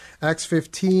there. Acts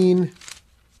 15,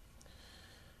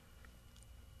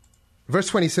 verse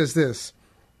 20 says this.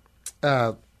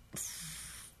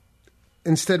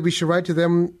 Instead, we should write to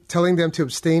them, telling them to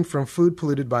abstain from food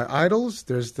polluted by idols.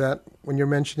 There's that when you're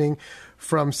mentioning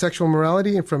from sexual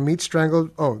immorality and from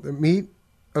the meat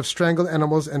of strangled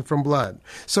animals and from blood.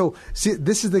 So, see,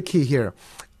 this is the key here.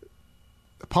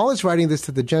 Paul is writing this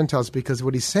to the Gentiles because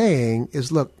what he's saying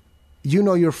is, look, you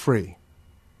know you're free.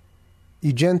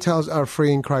 You Gentiles are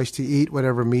free in Christ to eat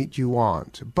whatever meat you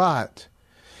want. But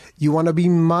you want to be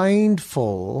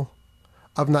mindful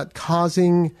of not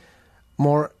causing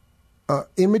more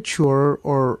immature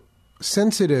or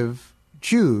sensitive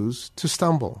Jews to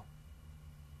stumble.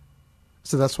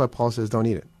 So that's why Paul says don't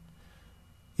eat it.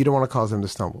 You don't want to cause them to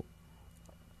stumble.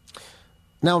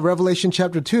 Now, Revelation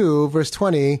chapter 2, verse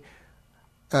 20,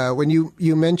 when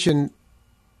you mention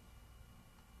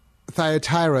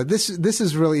Thyatira, this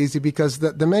is really easy because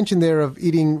the mention there of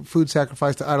eating food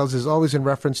sacrificed to idols is always in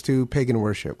reference to pagan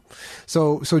worship.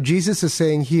 So Jesus is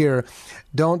saying here,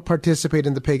 don't participate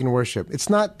in the pagan worship. It's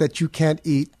not that you can't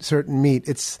eat certain meat.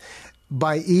 It's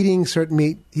by eating certain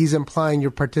meat, he's implying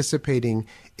you're participating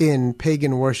in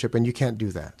pagan worship, and you can't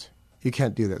do that. You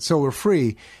can't do that. So we're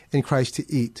free in Christ to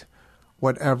eat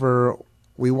whatever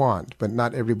we want, but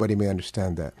not everybody may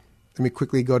understand that. Let me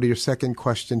quickly go to your second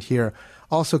question here.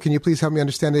 Also, can you please help me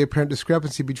understand the apparent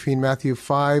discrepancy between Matthew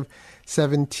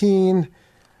 5:17,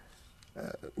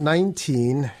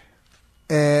 19,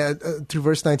 through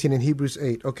verse 19 in Hebrews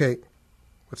 8? Okay,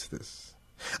 what's this?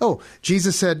 Oh,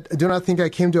 Jesus said, do not think I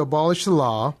came to abolish the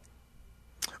law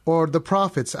or the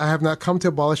prophets. I have not come to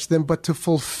abolish them, but to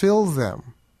fulfill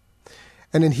them.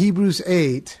 And in Hebrews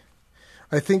 8,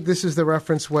 I think this is the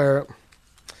reference where...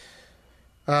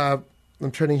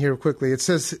 I'm turning here quickly. It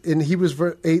says in Hebrews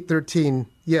 8:13,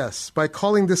 yes, by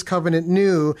calling this covenant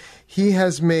new, he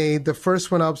has made the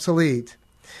first one obsolete.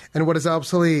 And what is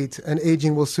obsolete and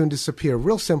aging will soon disappear.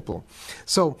 Real simple.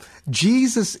 So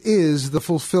Jesus is the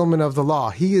fulfillment of the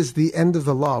law. He is the end of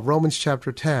the law, Romans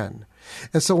chapter 10.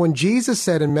 And so when Jesus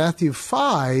said in Matthew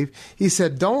 5, he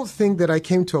said, don't think that I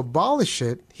came to abolish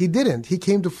it. He didn't. He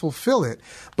came to fulfill it,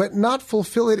 but not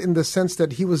fulfill it in the sense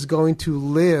that he was going to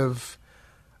live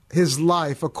his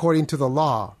life according to the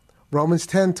law. Romans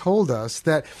 10 told us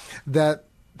that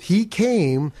he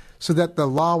came so that the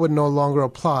law would no longer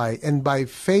apply. And by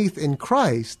faith in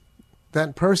Christ,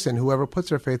 that person, whoever puts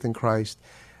their faith in Christ,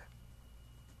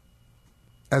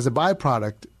 as a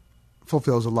byproduct,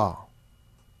 fulfills the law.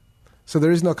 So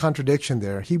there is no contradiction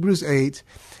there. Hebrews 8,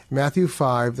 Matthew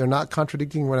 5, they're not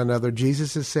contradicting one another.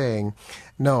 Jesus is saying,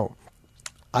 no,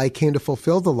 I came to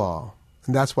fulfill the law.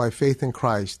 And that's why faith in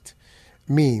Christ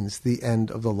means the end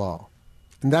of the law.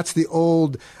 And that's the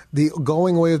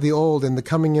going away of the old and the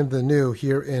coming into the new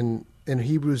here in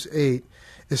Hebrews 8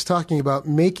 is talking about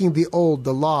making the old,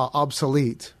 the law,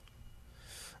 obsolete.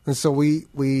 And so we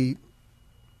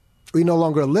no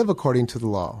longer live according to the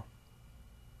law.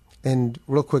 And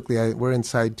real quickly, we're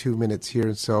inside 2 minutes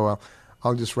here, so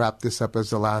I'll just wrap this up as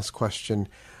the last question.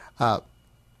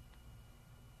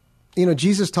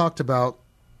 Jesus talked about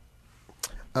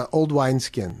old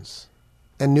wineskins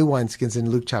and new wineskins in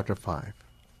Luke chapter 5.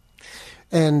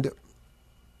 And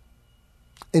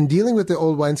in dealing with the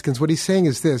old wineskins, what he's saying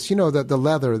is this, that the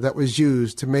leather that was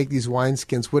used to make these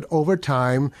wineskins would over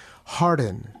time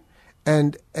harden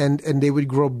and they would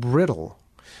grow brittle.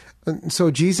 And so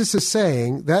Jesus is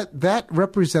saying that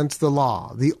represents the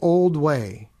law, the old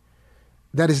way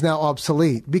that is now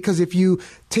obsolete. Because if you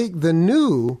take the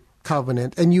new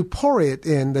covenant and you pour it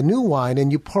in, the new wine,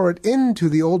 and you pour it into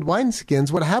the old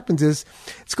wineskins, what happens is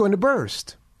it's going to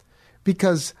burst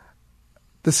because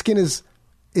the skin is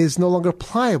no longer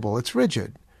pliable, it's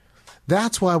rigid.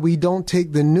 That's why we don't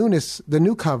take the newness, the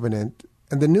new covenant,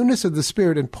 and the newness of the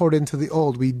Spirit and pour it into the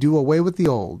old. We do away with the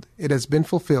old. It has been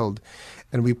fulfilled.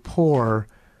 And we pour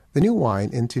the new wine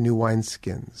into new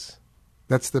wineskins.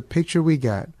 That's the picture we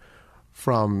get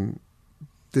from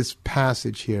this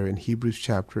passage here in Hebrews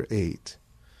chapter 8.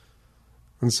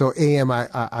 And so, A.M.,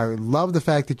 I love the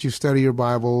fact that you study your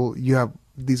Bible.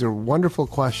 These are wonderful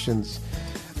questions,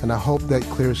 and I hope that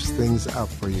clears things up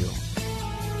for you.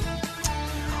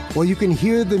 Well, you can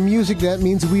hear the music. That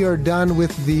means we are done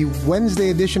with the Wednesday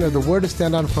edition of The Word to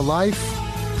Stand On for Life.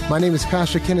 My name is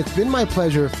Pastor Ken. It's been my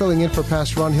pleasure filling in for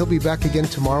Pastor Ron. He'll be back again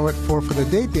tomorrow at 4 for the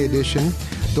Date Day edition.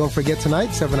 Don't forget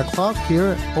tonight, 7 o'clock,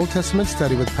 here, Old Testament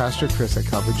Study with Pastor Chris at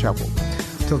Calvary Chapel.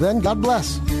 Till then, God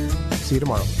bless. See you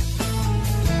tomorrow.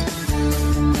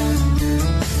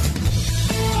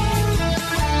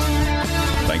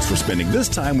 Thanks for spending this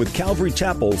time with Calvary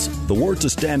Chapel's The Word to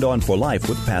Stand On for Life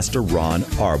with Pastor Ron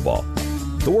Arbaugh.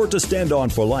 The Word to Stand On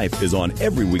for Life is on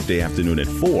every weekday afternoon at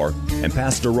 4, and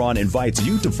Pastor Ron invites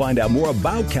you to find out more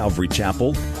about Calvary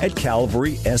Chapel at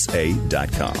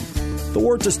calvarysa.com. The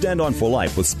Word to Stand On for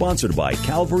Life was sponsored by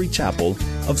Calvary Chapel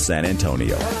of San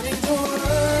Antonio.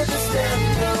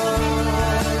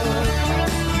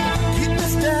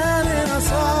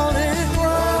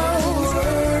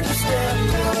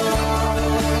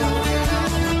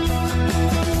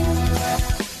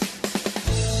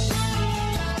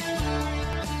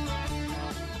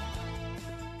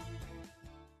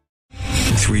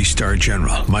 Three-star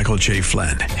General Michael J.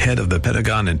 Flynn, head of the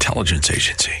Pentagon Intelligence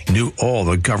Agency, knew all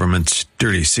the government's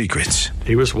dirty secrets.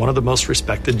 He was one of the most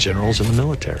respected generals in the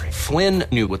military. Flynn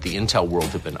knew what the intel world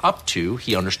had been up to.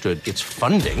 He understood its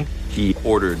funding. He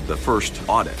ordered the first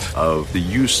audit of the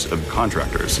use of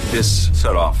contractors. This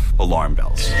set off alarm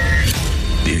bells.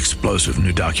 The explosive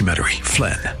new documentary,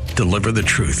 Flynn, Deliver the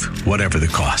Truth, Whatever the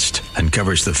Cost,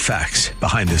 uncovers the facts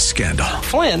behind this scandal.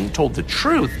 Flynn told the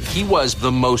truth. He was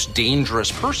the most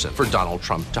dangerous person for Donald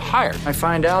Trump to hire. I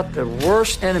find out the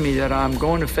worst enemy that I'm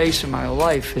going to face in my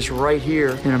life is right here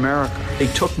in America. They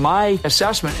took my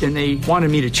assessment and they wanted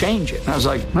me to change it. And I was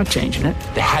like, I'm not changing it.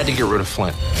 They had to get rid of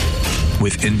Flynn.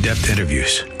 With in-depth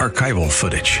interviews, archival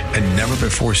footage, and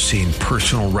never-before-seen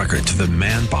personal records of the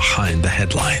man behind the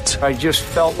headlines. I just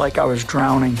felt like I was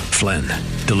drowning. Flynn,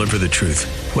 Deliver the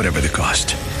Truth, Whatever the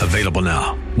Cost. Available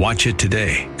now. Watch it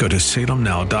today. Go to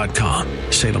salemnow.com.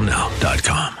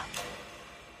 salemnow.com.